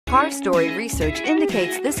Car Story research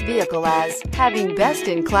indicates this vehicle as having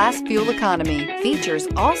best-in-class fuel economy. Features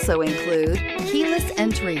also include keyless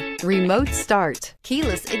entry, remote start,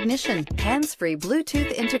 keyless ignition, hands-free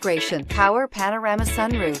Bluetooth integration, power panorama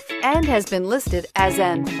sunroof, and has been listed as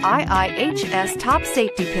an IIHS top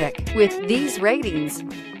safety pick with these ratings.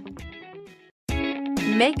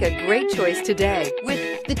 Make a great choice today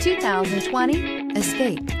with the 2020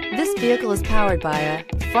 Escape. This vehicle is powered by a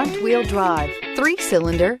front-wheel drive,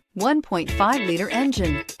 3-cylinder, 1.5-liter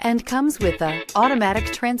engine, and comes with an automatic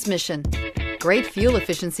transmission. Great fuel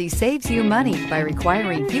efficiency saves you money by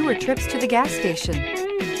requiring fewer trips to the gas station.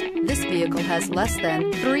 This vehicle has less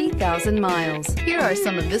than 3,000 miles. Here are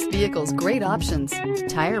some of this vehicle's great options: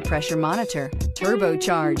 tire pressure monitor,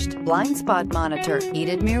 turbocharged, blind spot monitor,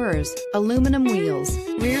 heated mirrors, aluminum wheels,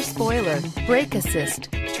 rear spoiler, brake assist,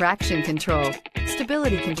 traction control,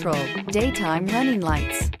 stability control, daytime running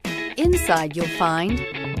lights. Inside you'll find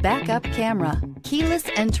backup camera, keyless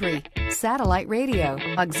entry, satellite radio,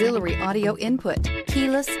 auxiliary audio input,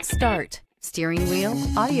 keyless start, steering wheel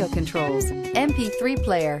audio controls, MP3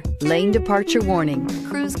 player, lane departure warning,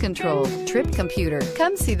 cruise control, trip computer.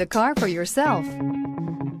 Come see the car for yourself.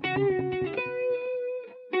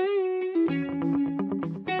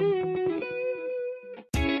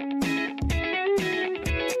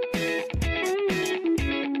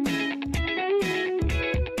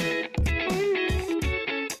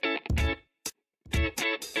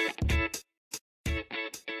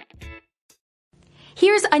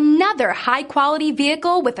 Here's another high-quality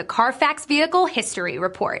vehicle with a Carfax Vehicle History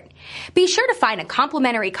Report. Be sure to find a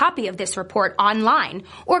complimentary copy of this report online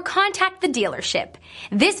or contact the dealership.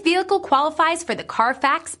 This vehicle qualifies for the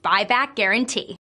Carfax Buyback Guarantee.